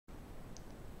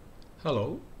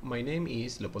Hello, my name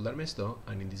is Leopoldo Armesto,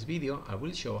 and in this video I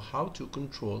will show how to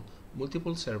control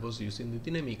multiple servos using the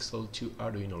Dynamixel to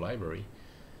Arduino library.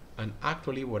 And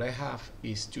actually what I have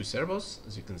is two servos,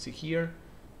 as you can see here.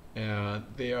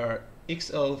 They are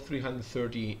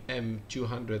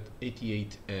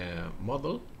XL330M288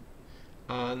 model,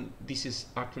 and this is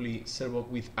actually servo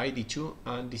with ID 2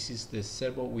 and this is the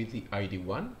servo with the ID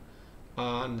 1,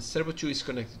 and servo 2 is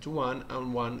connected to 1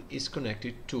 and 1 is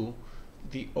connected to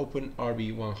the Open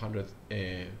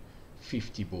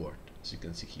RB150 board, as you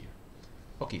can see here.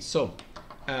 Okay, so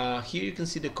here you can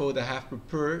see the code I have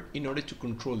prepared in order to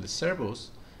control the servos.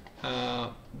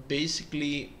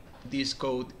 Basically this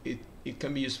code, it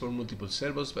can be used for multiple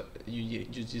servos, but you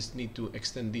just need to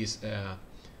extend this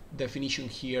definition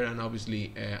here and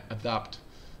obviously adapt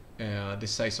the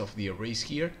size of the arrays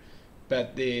here.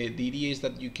 But the idea is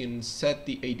that you can set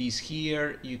the IDs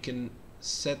here, you can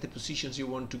set the positions you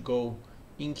want to go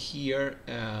in here.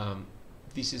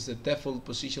 This is the default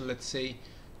position, let's say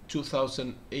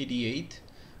 2088,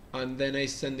 and then I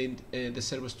send in the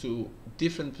servos to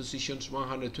different positions,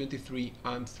 123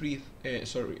 and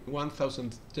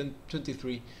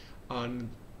 1023 and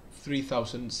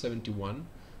 3071,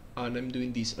 and I'm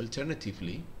doing this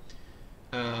alternatively.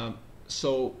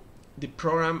 So the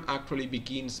program actually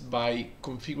begins by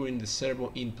configuring the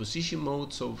servo in position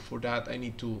mode. So for that I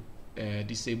need to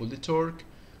disable the torque.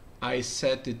 I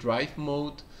set the drive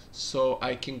mode so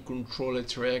I can control a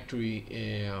trajectory,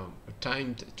 a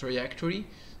timed trajectory,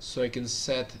 so I can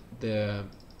set the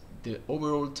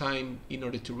overall time in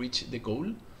order to reach the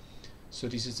goal. So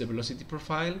this is the velocity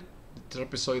profile, the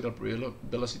trapezoidal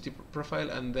velocity profile,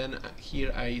 and then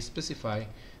here I specify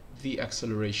the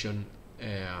acceleration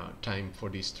time for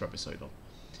this trapezoidal.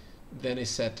 Then I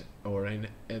set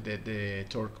the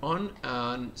torque on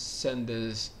and send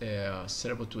this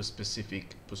servo to a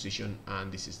specific position, and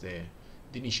this is the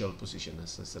initial position,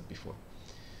 as I said before.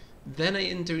 Then I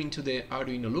enter into the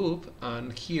Arduino loop,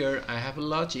 and here I have a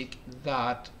logic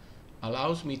that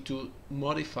allows me to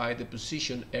modify the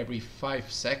position every 5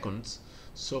 seconds.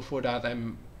 So for that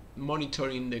I'm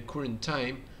monitoring the current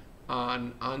time,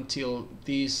 and until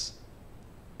this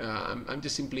I'm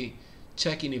just simply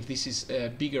checking if this is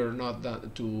bigger or not than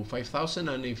to 5000,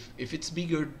 and if it's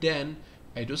bigger, then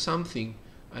I do something,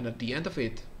 and at the end of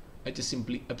it I just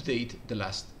simply update the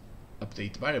last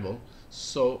update variable.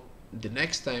 So the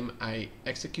next time I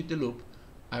execute the loop,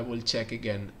 I will check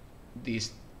again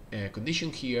this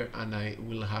condition here, and I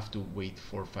will have to wait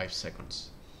for 5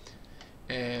 seconds.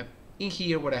 In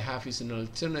here what I have is an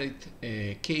alternate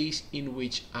case in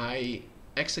which I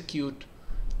execute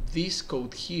this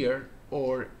code here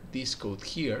or this code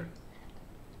here.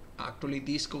 Actually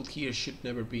this code here should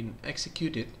never been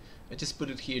executed. I just put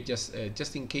it here just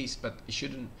in case, but it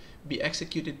shouldn't be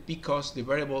executed because the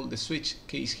variable, the switch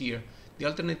case here, the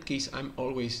alternate case, I'm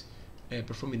always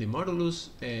performing the modulus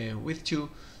with 2,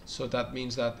 so that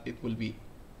means that it will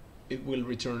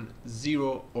return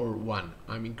 0 or 1.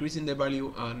 I'm increasing the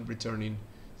value and returning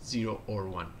 0 or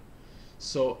 1.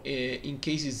 So in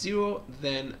case it's 0,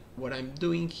 then what I'm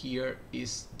doing here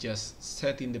is just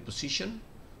setting the position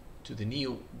to the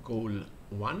new goal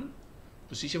 1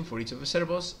 position for each of the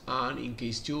servos, and in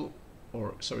case 2,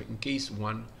 or sorry, in case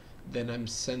 1, then I'm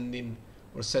sending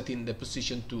or setting the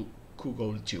position to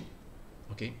goal 2.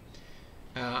 Okay.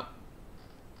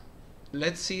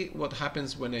 Let's see what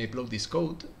happens when I upload this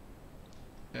code.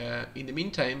 In the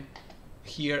meantime,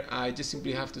 here I just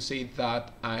simply have to say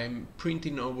that I'm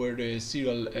printing over the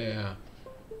serial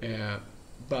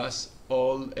bus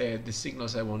all the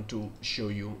signals I want to show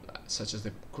you, such as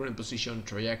the current position,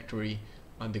 trajectory,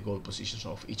 and the goal positions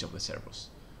of each of the servos.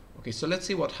 Okay, so let's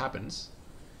see what happens.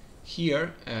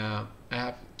 Here I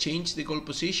have changed the goal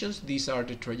positions. These are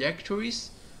the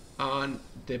trajectories, and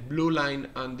the blue line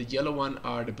and the yellow one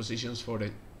are the positions for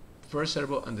the first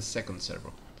servo and the second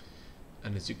servo.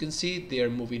 And as you can see, they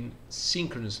are moving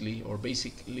synchronously, or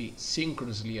basically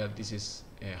synchronously, and this is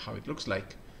how it looks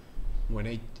like. When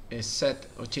I set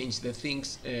or change the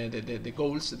things, the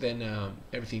goals, then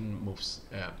everything moves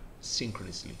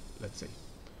synchronously, let's say.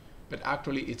 But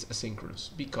actually it's asynchronous,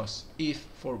 because if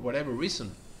for whatever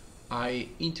reason I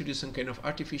introduce some kind of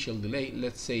artificial delay,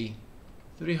 let's say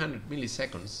 300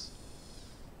 milliseconds,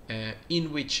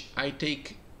 in which I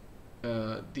take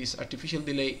this artificial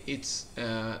delay, it's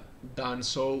done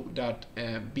so that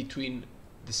between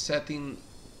the setting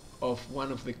of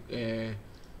one of the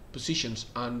positions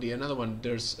and the another one,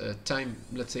 there's a time,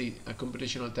 let's say a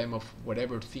computational time of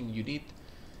whatever thing you need.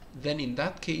 Then in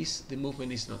that case the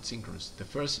movement is not synchronous. The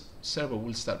first servo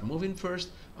will start moving first,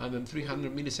 and then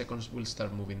 300 milliseconds will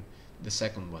start moving the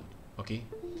second one. Okay,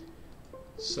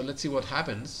 So let's see what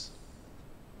happens.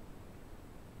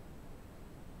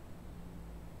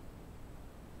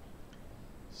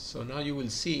 So now you will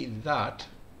see that,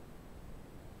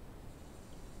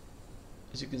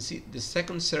 as you can see, the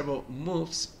second servo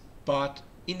moves, but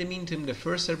in the meantime the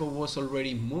first servo was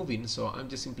already moving, so I'm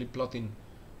just simply plotting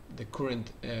the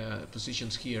current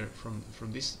positions here from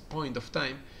this point of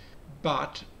time,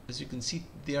 but as you can see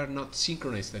they are not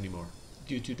synchronized anymore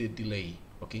due to the delay.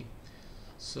 Okay,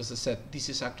 so as I said, this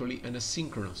is actually an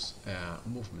asynchronous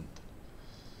movement.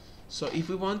 So if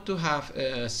we want to have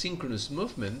a synchronous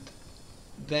movement,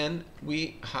 then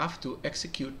we have to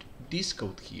execute this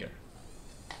code here.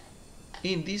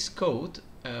 In this code,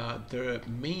 the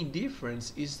main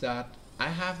difference is that I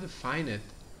have defined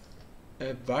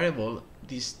a variable.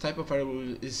 This type of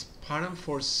variable is param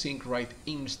for sync write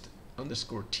inst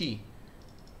underscore t,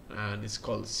 and it's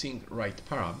called sync write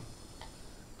param.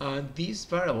 And this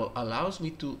variable allows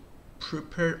me to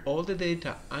prepare all the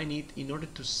data I need in order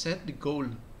to set the goal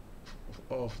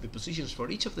of the positions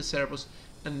for each of the servos,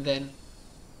 and then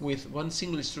with one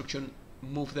single instruction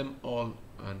move them all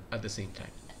at the same time.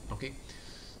 Okay,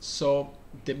 so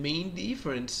the main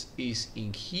difference is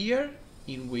in here,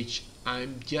 in which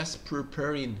I'm just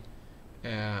preparing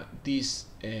this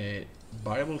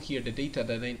variable here, the data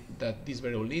that this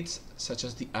variable needs, such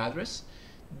as the address.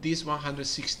 This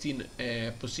 116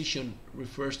 position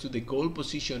refers to the goal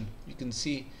position. You can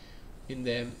see in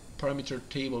the parameter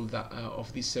table that,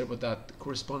 of this servo, that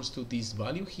corresponds to this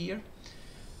value here.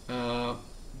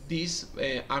 This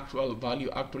actual value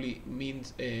actually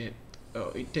means it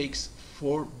takes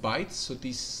 4 bytes, so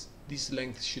this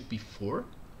length should be 4,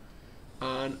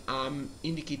 and I'm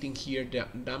indicating here the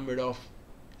number of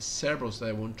servos that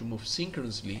I want to move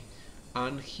synchronously,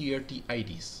 and here the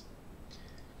IDs.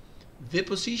 The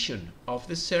position of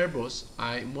the servos,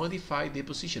 I modify the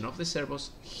position of the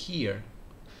servos here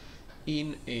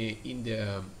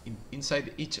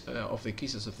inside each of the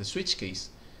cases of the switch case.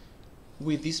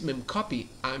 With this memcopy,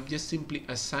 I'm just simply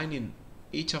assigning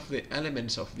each of the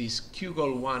elements of this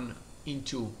QGoal1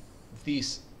 into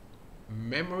this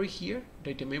memory here,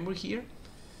 data memory here,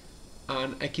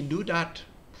 and I can do that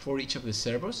for each of the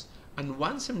servos. And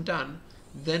once I'm done,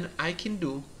 then I can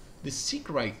do the sync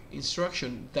write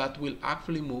instruction that will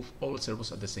actually move all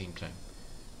servos at the same time.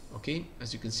 Okay,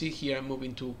 as you can see here, I'm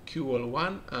moving to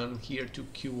QGoal1 and here to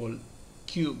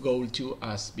QGoal2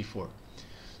 as before.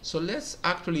 So let's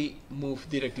actually move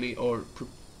directly or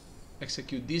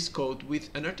execute this code with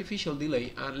an artificial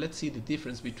delay, and let's see the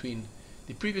difference between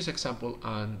the previous example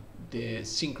and the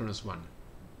synchronous one.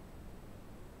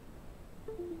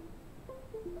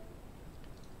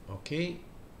 Okay,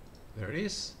 there it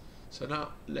is. So now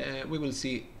we will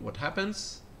see what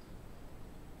happens.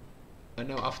 And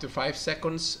now after 5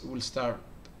 seconds we'll start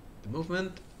the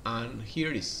movement, and here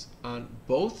it is, and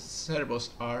both servos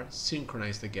are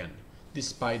synchronized again,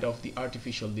 despite of the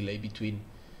artificial delay between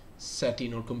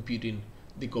setting or computing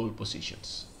the goal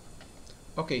positions.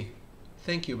 Okay,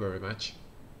 thank you very much.